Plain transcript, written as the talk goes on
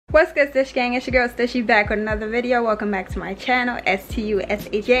What's good, Stush gang? It's your girl Stushy back with another video. Welcome back to my channel,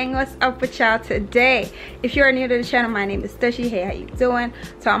 STUSH gang. What's up with y'all today? If you are new to the channel, my name is Stushy. Hey, how you doing?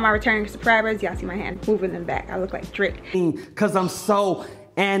 To all my returning subscribers, y'all see my hand moving them back. I look like Drake. Cause I'm so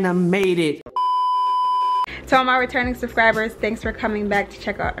animated. To all my returning subscribers, thanks for coming back to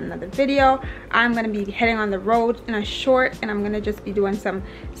check out another video. I'm gonna be heading on the road in a short, and I'm gonna just be doing some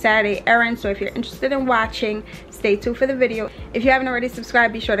Saturday errands. So if you're interested in watching, stay tuned for the video. If you haven't already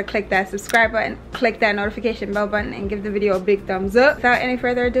subscribed, be sure to click that subscribe button, click that notification bell button, and give the video a big thumbs up. Without any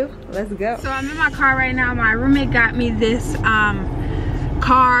further ado, let's go. So I'm in my car right now. My roommate got me this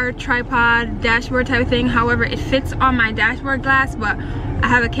car tripod dashboard type of thing. However, it fits on my dashboard glass, but I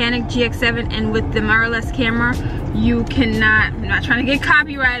have a Canon GX7, and with the mirrorless camera, you cannot, I'm not trying to get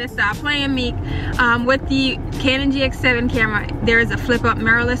copyrighted, stop playing me. With the Canon GX7 camera, there is a flip up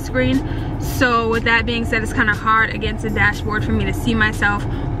mirrorless screen. So with that being said, it's kind of hard against the dashboard for me to see myself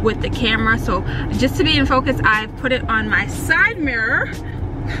with the camera. So just to be in focus, I've put it on my side mirror.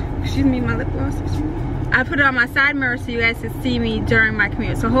 Excuse me, my lip gloss. I put it on my side mirror so you guys can see me during my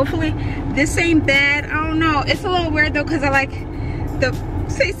commute. So hopefully this ain't bad. I don't know. It's a little weird though, because I like the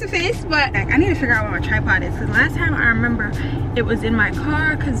face-to-face, but I need to figure out where my tripod is, because last time I remember it was in my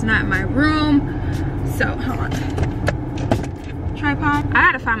car because it's not in my room. So hold on. Tripod. I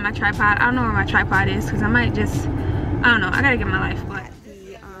gotta find my tripod. I don't know where my tripod is, because I might just, I don't know, I gotta get my life. But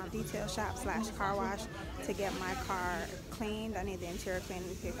the detail shop slash car wash to get my car cleaned. I need the interior cleaned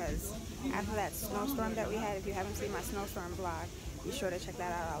because after that snowstorm that we had, if you haven't seen my snowstorm vlog, be sure to check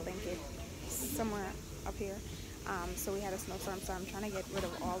that out. I'll link it somewhere up here. So we had a snowstorm, so I'm trying to get rid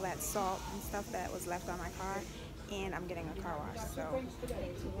of all that salt and stuff that was left on my car, and I'm getting a car wash. So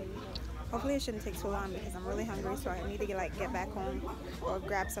hopefully it shouldn't take too long, because I'm really hungry, so I need to get back home or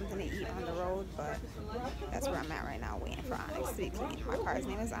grab something to eat on the road. But that's where I'm at right now, waiting for Onyx to be clean. My car's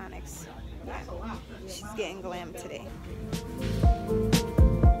name is Onyx. Yeah, she's getting glam today.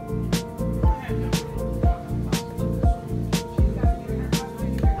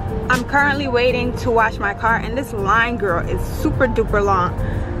 I'm currently waiting to wash my car, and this line, girl, is super duper long.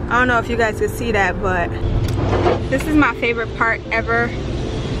 I don't know if you guys can see that, but this is my favorite part ever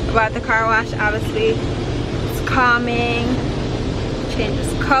about the car wash. Obviously, it's calming,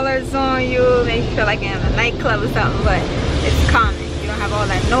 changes colors on you, makes you feel like you're in a nightclub or something, but it's calming. You don't have all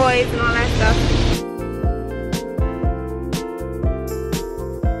that noise and all that stuff.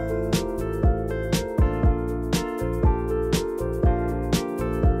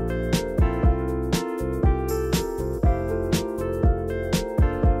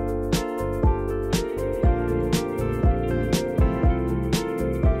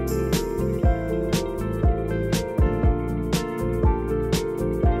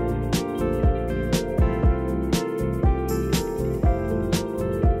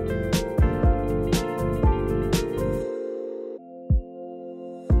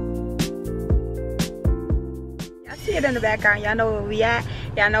 See it in the background, y'all know where we at.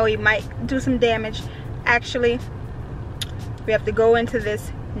 Y'all know we might do some damage. Actually, we have to go into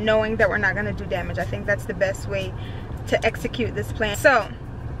this knowing that we're not gonna do damage. I think that's the best way to execute this plan. So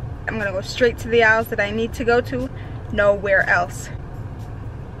I'm gonna go straight to the aisles that I need to go to, nowhere else.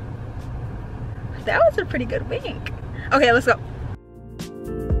 That was a pretty good wink. Okay, let's go.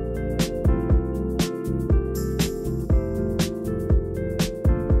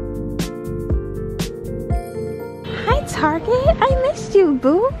 Target, I missed you,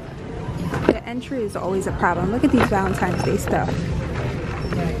 boo. The entry is always a problem. Look at these Valentine's Day stuff.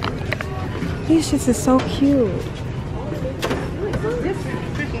 These shits is so cute.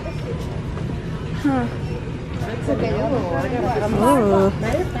 Huh. Oh.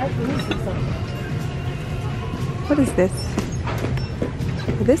 What is this?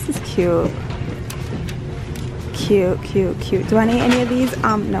 This is cute. Cute, cute, cute. Do I need any of these?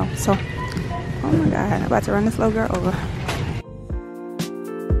 No. So, oh my God, I'm about to run this little girl over.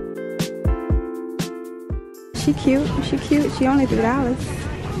 She cute, she cute. She only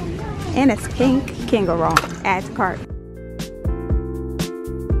 $3. And it's pink. You can't go wrong. Add to cart.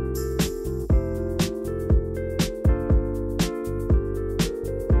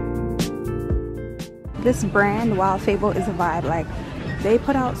 This brand, Wild Fable, is a vibe. Like, they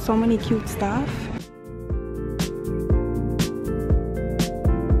put out so many cute stuff.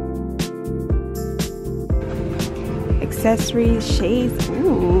 Accessories, shades.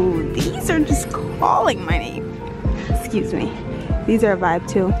 Ooh, these are just calling my name. Excuse me. These are a vibe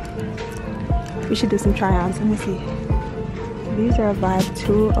too. We should do some try-ons. Let me see. These are a vibe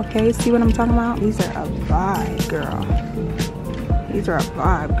too. Okay, see what I'm talking about? These are a vibe, girl. These are a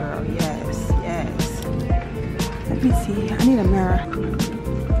vibe, girl. Yes, yes. Let me see. I need a mirror.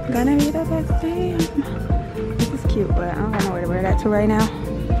 Gonna be the best day. This is cute, but I don't know where to wear that to right now.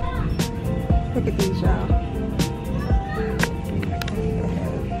 Look at these, y'all.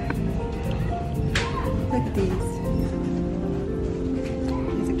 Look at these.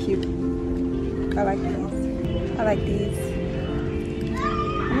 These are cute. I like these. I like these.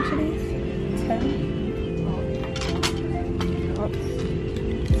 How much are these? 10? Oops.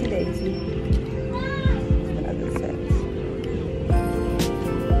 See Daisy. The other set.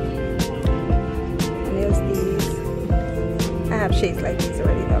 And there's these. I have shades like these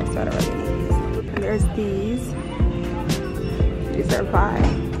already though, so I don't really need these. And there's these. These are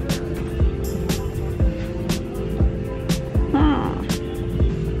 5.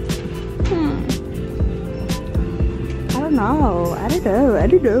 No, I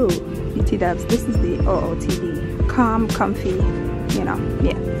don't know. BT dubs. This is the OOTD. Calm, comfy, you know,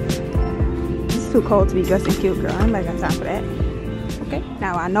 yeah. It's too cold to be dressing cute, girl. I ain't like got time for that. Okay.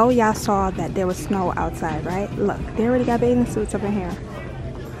 Now I know y'all saw that there was snow outside, right? Look, they already got bathing suits up in here.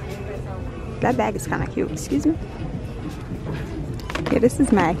 That bag is kind of cute. Excuse me. Yeah, this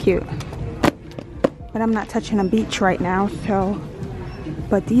is mad cute. But I'm not touching a beach right now, so.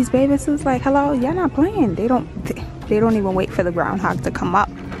 But these bathing suits, like, hello, y'all not playing. They don't even wait for the groundhog to come up.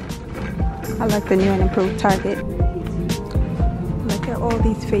 I like the new and improved Target. Look at all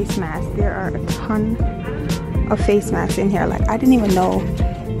these face masks. There are a ton of face masks in here. Like, I didn't even know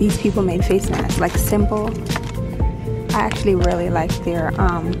these people made face masks. Like, simple. I actually really like their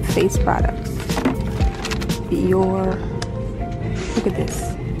face products. Dior. Look at this.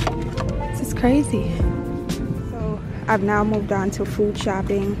 This is crazy. So I've now moved on to food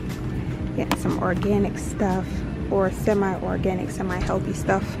shopping. Getting some organic stuff. Or semi-organic, semi-healthy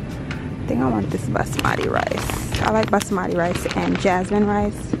stuff. I think I want this basmati rice. I like basmati rice and jasmine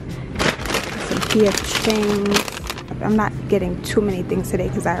rice. Some PF Chang's. I'm not getting too many things today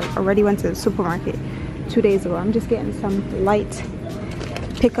because I already went to the supermarket 2 days ago. I'm just getting some light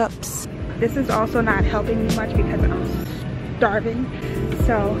pickups. This is also not helping me much because I'm starving.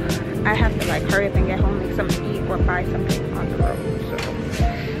 So I have to like hurry up and get home, make something to eat, or buy something on the road. So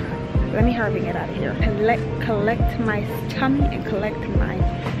let me hurry and get out of here. Collect my tummy and collect my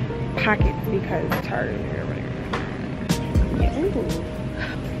pockets because it's hard here. Ooh.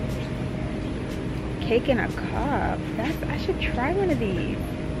 Cake in a cup. I should try one of these.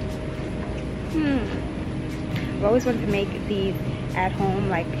 I've always wanted to make these at home,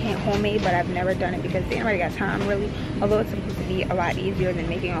 like homemade, but I've never done it because they ain't really got time really. Although it's supposed to be a lot easier than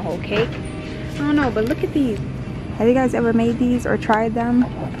making a whole cake. I don't know, but look at these. Have you guys ever made these or tried them?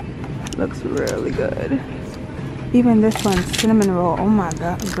 Looks really good. Even this one, cinnamon roll. Oh my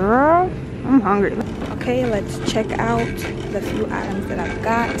god, girl, I'm hungry. Okay, let's check out the few items that I've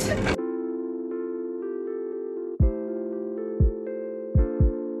got.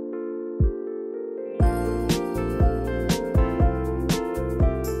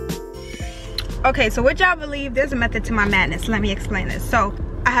 Okay, so would y'all believe there's a method to my madness? Let me explain this. So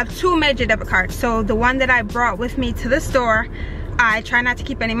I have 2 major debit cards. So the one that I brought with me to the store, I try not to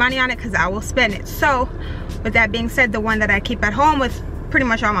keep any money on it because I will spend it. So with that being said, the one that I keep at home with pretty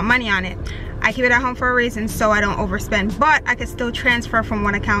much all my money on it, I keep it at home for a reason so I don't overspend, but I can still transfer from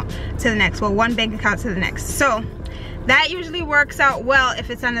one account to the next. Well, one bank account to the next. So that usually works out well if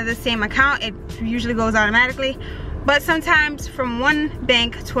it's under the same account. It usually goes automatically. But sometimes from one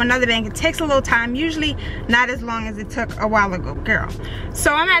bank to another bank, it takes a little time, usually not as long as it took a while ago, girl.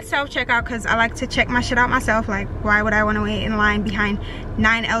 So I'm at self-checkout because I like to check my shit out myself. Like, why would I want to wait in line behind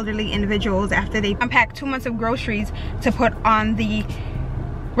 9 elderly individuals after they unpack 2 months of groceries to put on the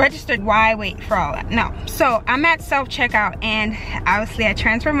registered? Why wait for all that? No. So I'm at self-checkout and obviously I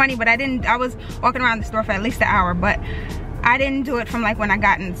transfer money, but I was walking around the store for at least an hour, but I didn't do it from like when I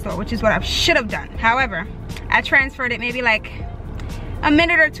got in the store, which is what I should have done. However, I transferred it maybe like a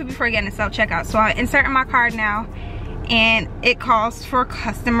minute or 2 before getting to self-checkout. So I'm inserting my card now and it calls for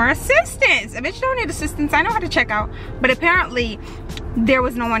customer assistance. A bitch don't need assistance. I know how to check out. But apparently there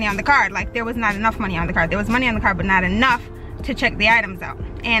was no money on the card. Like, there was not enough money on the card. There was money on the card, but not enough to check the items out.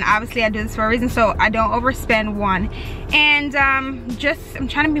 And obviously I do this for a reason, so I don't overspend, one. And I'm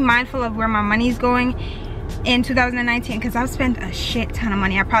trying to be mindful of where my money's going in 2019 because I've spent a shit ton of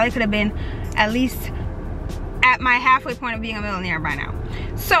money. I probably could have been at least at my halfway point of being a millionaire by now.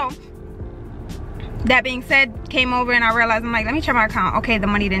 So that being said, came over and I realized, I'm like, let me check my account. Okay, the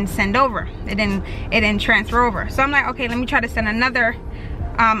money didn't send over. It didn't transfer over. So I'm like, okay, let me try to send another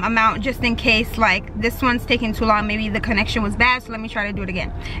amount just in case, like, this one's taking too long, maybe the connection was bad, so let me try to do it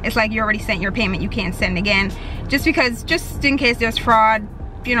again. It's like you already sent your payment, you can't send again, just in case there's fraud,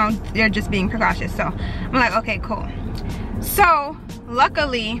 you know, they're just being precautious. So I'm like, okay, cool. So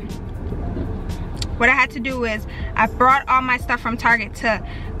luckily, what I had to do is I brought all my stuff from Target to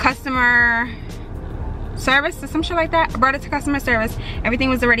customer service or some shit like that. I brought it to customer service. Everything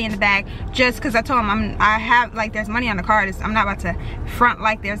was already in the bag, just because I told them I have, like, there's money on the card. I'm not about to front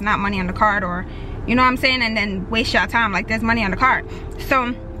like there's not money on the card, or you know what I'm saying, and then waste your time like there's money on the card. So,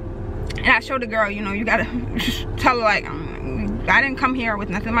 and I showed the girl, you know, you gotta tell her, like, I didn't come here with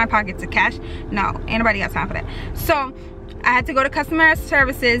nothing in my pocket to cash. No, ain't nobody got time for that. So I had to go to customer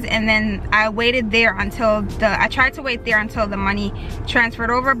services, and then I waited there until I tried to wait there until the money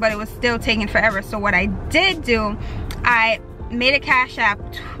transferred over, but it was still taking forever. So what I did do, I made a Cash App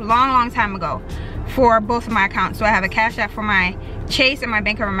long time ago for both of my accounts. So I have a Cash App for my Chase and my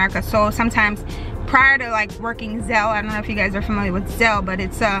Bank of America. So sometimes, prior to like working Zelle, I don't know if you guys are familiar with Zelle, but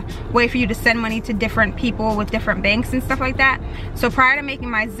it's a way for you to send money to different people with different banks and stuff like that. So prior to making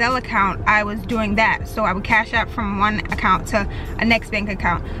my Zelle account, I was doing that. So I would Cash App from one account to a next bank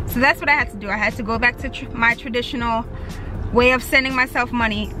account. So that's what I had to do. I had to go back to my traditional way of sending myself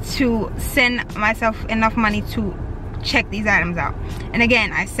money, to send myself enough money to check these items out. And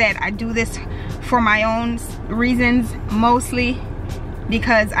again, I said I do this for my own reasons, mostly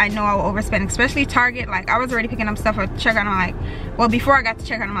because I know I will overspend, especially Target. Like, I was already picking up stuff at checkout, and I'm like, well, before I got to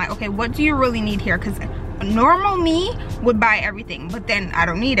checkout, I'm like, okay, what do you really need here? Because normal me would buy everything, but then I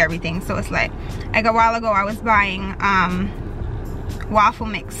don't need everything. So it's like a while ago I was buying waffle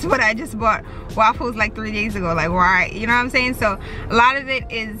mix, but I just bought waffles like 3 days ago. Like, why? You know what I'm saying? So a lot of it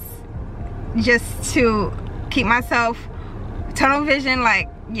is just to keep myself tunnel vision, like,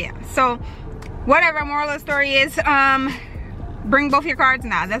 yeah. So whatever, moral of the story is, bring both your cards.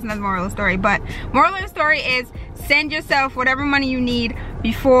 Nah, that's not the moral of the story. But moral of the story is, send yourself whatever money you need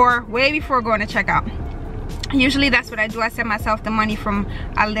way before going to checkout. Usually that's what I do. I send myself the money from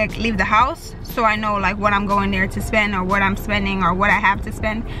I leave the house, so I know like what I'm going there to spend, or what I'm spending, or what I have to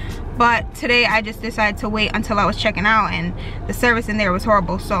spend. But today I just decided to wait until I was checking out, and the service in there was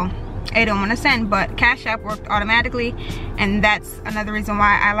horrible, so I don't want to send. But Cash App worked automatically, and that's another reason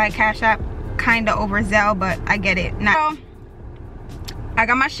why I like Cash App kind of over Zelle, but I get it now. I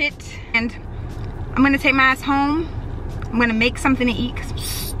got my shit, and I'm gonna take my ass home. I'm gonna make something to eat because I'm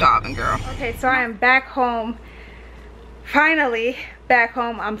starving, girl. Okay, so I am back home. Finally back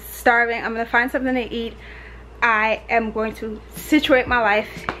home. I'm starving. I'm gonna find something to eat. I am going to situate my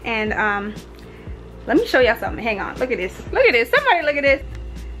life, and let me show y'all something. Hang on. Look at this. Look at this. Somebody look at this.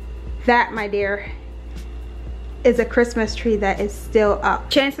 That, my dear, is a Christmas tree that is still up.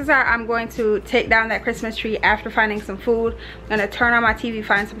 Chances are I'm going to take down that Christmas tree after finding some food. I'm gonna turn on my TV,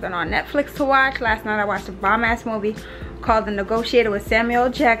 find something on Netflix to watch. Last night I watched a bomb ass movie called The Negotiator with Samuel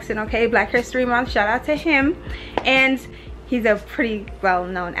Jackson. Okay, Black History Month, shout out to him. And he's a pretty well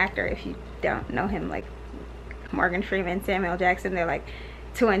known actor. If you don't know him, like Morgan Freeman, Samuel Jackson, they're like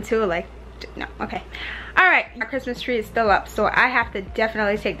 2 and 2, like, no, okay. All right, my Christmas tree is still up, so I have to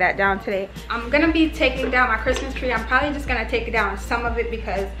definitely take that down today. I'm gonna be taking down my Christmas tree. I'm probably just gonna take down some of it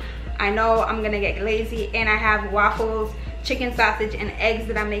because I know I'm gonna get lazy, and I have waffles, chicken sausage, and eggs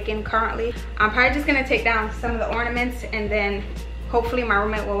that I'm making currently. I'm probably just gonna take down some of the ornaments, and then hopefully my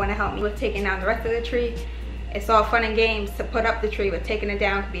roommate will wanna help me with taking down the rest of the tree. It's all fun and games to put up the tree, but taking it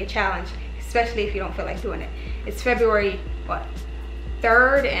down could be a challenge, especially if you don't feel like doing it. It's February, what,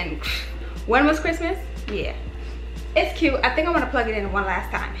 3rd, and when was Christmas? Yeah, it's cute. I think I want to plug it in one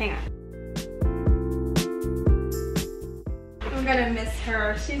last time. Hang on. I'm gonna miss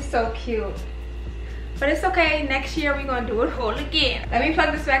her. She's so cute, but it's okay. Next year we're gonna do it whole again. Let me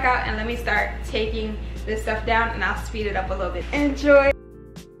plug this back out, and let me start taking this stuff down, and I'll speed it up a little bit. Enjoy.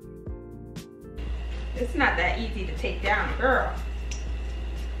 It's not that easy to take down, girl.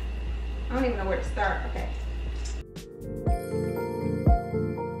 I don't even know where to start. Okay.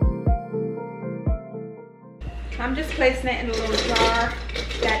 I'm just placing it in a little jar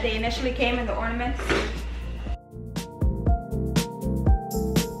that they initially came in, the ornaments.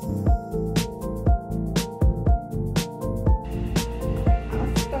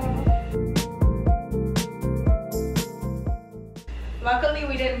 Luckily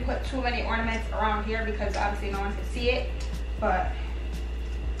we didn't put too many ornaments around here because obviously no one could see it, but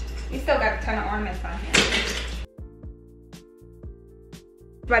we still got a ton of ornaments on here.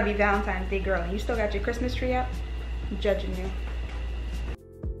 It might be Valentine's Day, girl, and you still got your Christmas tree up? I'm judging you.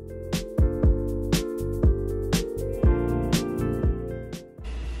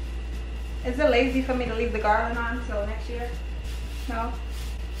 Is it lazy for me to leave the garland on until next year? No?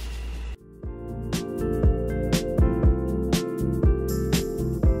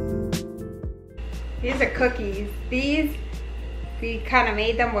 These are cookies. These, we kind of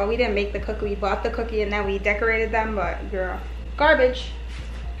made them. Well, we didn't make the cookie. We bought the cookie and then we decorated them, but girl. garbage.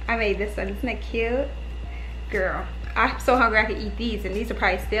 I made this one. Isn't it cute? Girl, I'm so hungry I could eat these, and these are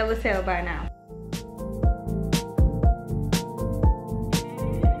probably stale as hell by now.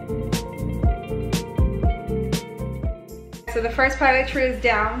 So the first toiletry is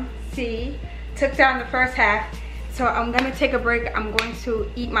down. See, took down the first half. So I'm gonna take a break. I'm going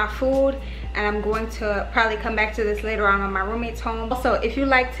to eat my food, and I'm going to probably come back to this later on when my roommate's home. Also, if you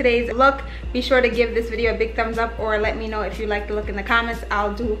like today's look, be sure to give this video a big thumbs up, or let me know if you like the look in the comments.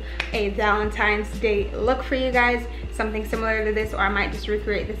 I'll do a Valentine's Day look for you guys, something similar to this, or I might just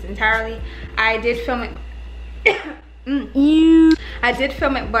recreate this entirely. I did film it. I did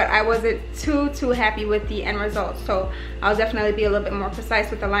film it, but I wasn't too happy with the end result, so I'll definitely be a little bit more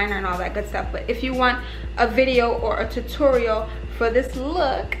precise with the liner and all that good stuff. But if you want a video or a tutorial for this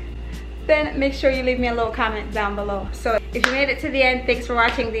look, then make sure you leave me a little comment down below. So if you made it to the end, thanks for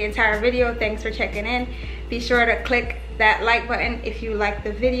watching the entire video. Thanks for checking in. Be sure to click that like button if you like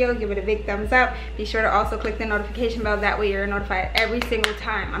the video. Give it a big thumbs up. Be sure to also click the notification bell. That way you're notified every single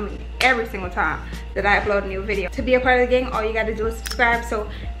time, I mean every single time that I upload a new video. To be a part of the gang, all you gotta do is subscribe. So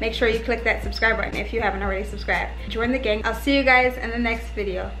make sure you click that subscribe button if you haven't already subscribed. Join the gang. I'll see you guys in the next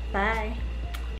video. Bye.